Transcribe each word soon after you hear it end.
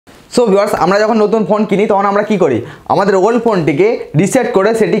So viewers, আমরা যখন নতুন ফোন কিনি তখন আমরা কি করি, আমাদের ওল্ড ফোনটিকে রিসেট করে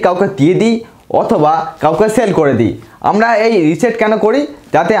সেটি কাউকে দিয়ে দিই অথবা কাউকে সেল করে দিই। আমরা এই রিসেট কেন করি?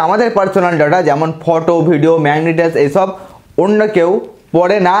 যাতে আমাদের পার্সোনাল ডাটা যেমন ফটো, ভিডিও, ম্যাগনেটাস এসব অন্য কেউ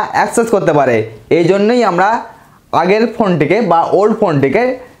পরে না অ্যাক্সেস করতে পারে। এই জন্যই আমরা আগের ফোনটিকে বা ওল্ড ফোনটিকে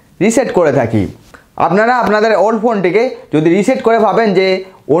রিসেট করে থাকি। আপনারা আপনাদের ওল্ড ফোনটিকে যদি রিসেট করে ভাবেন যে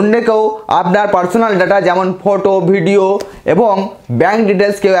অন্য কেউ আপনার পার্সোনাল ডাটা যেমন ফটো, ভিডিও এবং ব্যাঙ্ক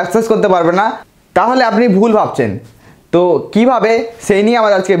ডিটেলস কেউ অ্যাক্সেস করতে পারবে না, তাহলে আপনি ভুল ভাবছেন। তো কিভাবে সেই নিয়ে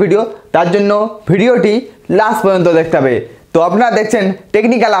আমার আজকে ভিডিও, তার জন্য ভিডিওটি লাস্ট পর্যন্ত দেখতে হবে। তো আপনারা দেখছেন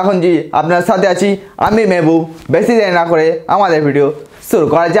টেকনিক্যাল আখনজি, আপনার সাথে আছি আমি মেহবুব। বেশি দেরি না করে আমাদের ভিডিও শুরু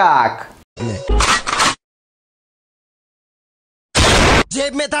করা যাক।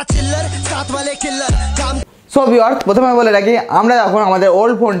 সো ভিউয়ার্স, প্রথমে বলে রাখি, আমরা যখন আমাদের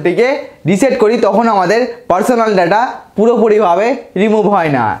ওল্ড ফোনটিকে রিসেট করি তখন আমাদের পার্সোনাল ডাটা পুরোপুরিভাবে রিমুভ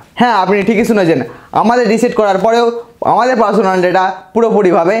হয় না। হ্যাঁ, আপনি ঠিকই শুনেছেন, আমাদের রিসেট করার পরেও আমাদের পার্সোনাল ডাটা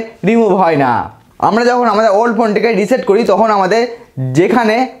পুরোপুরিভাবে রিমুভ হয় না। আমরা যখন আমাদের ওল্ড ফোনটিকে রিসেট করি তখন আমাদের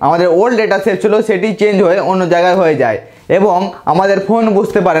যেখানে আমাদের ওল্ড ডেটা সেভ ছিল সেটি চেঞ্জ হয়ে অন্য জায়গায় হয়ে যায় এবং আমাদের ফোন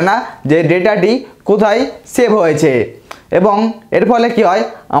বুঝতে পারে না যে ডেটাটি কোথায় সেভ হয়েছে। এবং এর ফলে কি হয়,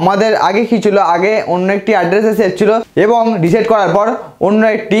 আমাদের আগে কি ছিল, আগে অন্য একটি অ্যাড্রেসে সেভ ছিল এবং রিসেট করার পর অন্য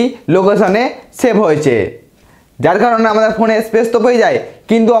একটি লোকেশনে সেভ হয়েছে, যার কারণে আমাদের ফোনে স্পেস তো পেয়ে যায়,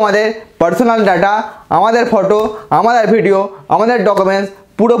 কিন্তু আমাদের পার্সোনাল ডাটা, আমাদের ফটো, আমাদের ভিডিও, আমাদের ডকুমেন্টস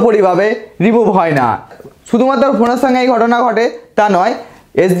পুরোপুরিভাবে রিমুভ হয় না। শুধুমাত্র ফোনের সঙ্গে এই ঘটনা ঘটে তা নয়,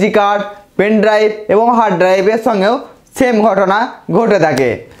 এসডি কার্ড, পেন ড্রাইভ এবং হার্ড ড্রাইভের সঙ্গেও সেম ঘটনা ঘটে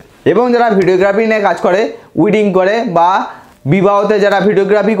থাকে। এবং যারা ভিডিওগ্রাফি নিয়ে কাজ করে, উইডিং করে বা বিবাহতে যারা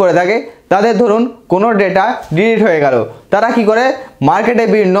ভিডিওগ্রাফি করে থাকে, তাদের ধরুন কোনো ডেটা ডিলিট হয়ে গেল, তারা কি করে, মার্কেটে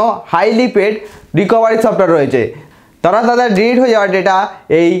বিভিন্ন হাইলি পেড রিকভারি সফটওয়্যার রয়েছে, তারা তাদের ডিলিট হয়ে যাওয়ার ডেটা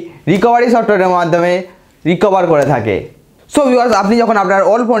এই রিকভারি সফটওয়্যারের মাধ্যমে রিকভার করে থাকে। সো ভিউয়ার্স, আপনি যখন আপনার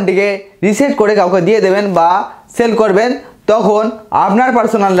ওল্ড ফোনটিকে রিসেট করে কাউকে দিয়ে দেবেন বা সেল করবেন, তখন আপনার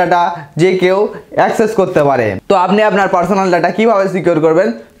পার্সোনাল ডাটা যে কেউ অ্যাক্সেস করতে পারে। তো আপনি আপনার পার্সোনাল ডাটা কিভাবে সিকিউর করবেন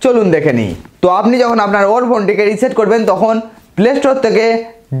চলুন দেখে নিই। তো আপনি যখন আপনার ওল্ড ফোনটিকে রিসেট করবেন তখন প্লে স্টোর থেকে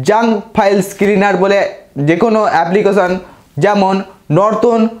জাঙ্ক ফাইলস ক্লিনার বলে যে কোনো অ্যাপ্লিকেশন, যেমন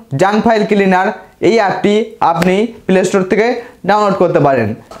নর্টন জাঙ্ক ফাইল ক্লিনার, এই অ্যাপটি আপনি প্লে স্টোর থেকে ডাউনলোড করতে পারেন।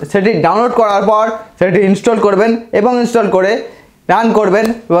 সেটি ডাউনলোড করার পর সেটি ইনস্টল করবেন এবং ইনস্টল করে রান করবেন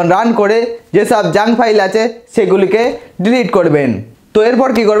এবং রান করে যেসব জাঙ্ক ফাইল আছে সেগুলিকে ডিলিট করবেন। তো এরপর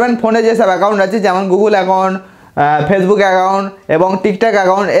কি করবেন, ফোনে যেসব অ্যাকাউন্ট আছে যেমন গুগল অ্যাকাউন্ট, ফেসবুক অ্যাকাউন্ট এবং টিকটক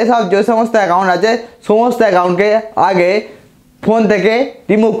অ্যাকাউন্ট, এসব যে সমস্ত অ্যাকাউন্ট আছে সমস্ত অ্যাকাউন্টকে আগে ফোন থেকে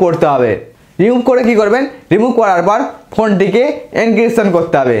রিমুভ করতে হবে। রিমুভ করে কি করবেন, রিমুভ করার পর ফোনটিকে এনক্রিপশন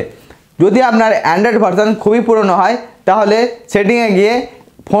করতে হবে। যদি আপনার অ্যান্ড্রয়েড ভার্সন খুবই পুরনো হয় তাহলে সেটিংয়ে গিয়ে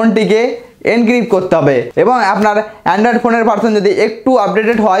ফোনটিকে এনক্রিপ্ট করতে হবে এবং আপনার অ্যান্ড্রয়েড ফোনের ভার্সন যদি একটু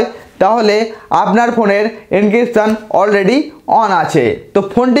আপডেটেড হয় তাহলে আপনার ফোনের এনক্রিপশন অলরেডি অন আছে। তো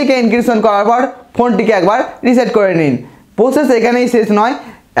ফোনটিকে এনক্রিপশন করার পর ফোনটিকে একবার রিসেট করে নিন। প্রসেস এখানেই শেষ নয়,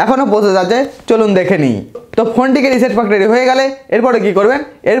 এখনও প্রসেস আছে, চলুন দেখে নিই। তো ফোনটিকে রিসেট ফ্যাক্টরি হয়ে গেলে এরপরে কি করবেন,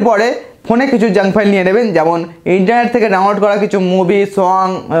 এরপরে ফোনে কিছু জাঙ্ক ফাইল নিয়ে নেবেন, যেমন ইন্টারনেট থেকে ডাউনলোড করা কিছু মুভি, সং,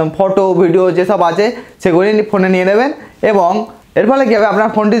 ফটো, ভিডিও যেসব আছে সেগুলি ফোনে নিয়ে নেবেন। এবং এর ফলে কী হবে, আপনার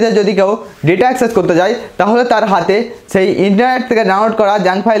ফোনটিতে যদি কেউ ডেটা অ্যাক্সেস করতে যায় তাহলে তার হাতে সেই ইন্টারনেট থেকে ডাউনলোড করা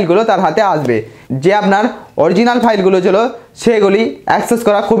জাঙ্ক ফাইলগুলো তার হাতে আসবে, যে আপনার অরিজিনাল ফাইলগুলো ছিল সেগুলি অ্যাক্সেস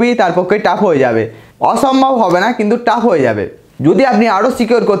করা খুবই তার পক্ষে টাফ হয়ে যাবে। অসম্ভব হবে না, কিন্তু টাফ হয়ে যাবে। যদি আপনি আরও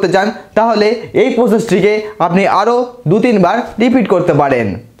সিকিউর করতে চান তাহলে এই প্রসেসটিকে আপনি আরও 2-3 বার রিপিট করতে পারেন।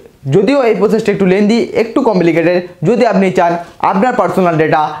 যদিও এই প্রসেসটা একটু লেন্দি, একটু কমপ্লিকেটেড। যদি আপনি চান আপনার পার্সোনাল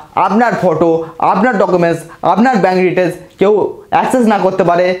ডেটা, আপনার ফটো, আপনার ডকুমেন্টস, আপনার ব্যাঙ্ক ডিটেলস কেউ অ্যাক্সেস না করতে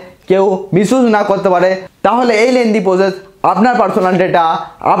পারে, কেউ মিসইউজ না করতে পারে, তাহলে এই লেন্দি প্রসেস আপনার পার্সোনাল ডেটা,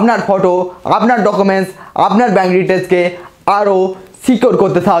 আপনার ফটো, আপনার ডকুমেন্টস, আপনার ব্যাঙ্ক ডিটেলসকে আরও সিকিউর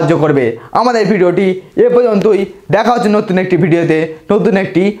করতে সাহায্য করবে। আমাদের ভিডিওটি এ পর্যন্তই, দেখা হচ্ছে নতুন একটি ভিডিওতে নতুন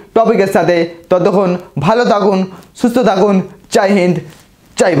একটি টপিকের সাথে। ততক্ষণ ভালো থাকুন, সুস্থ থাকুন। জয় হিন্দ,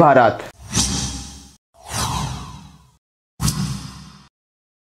 জয় ভারত।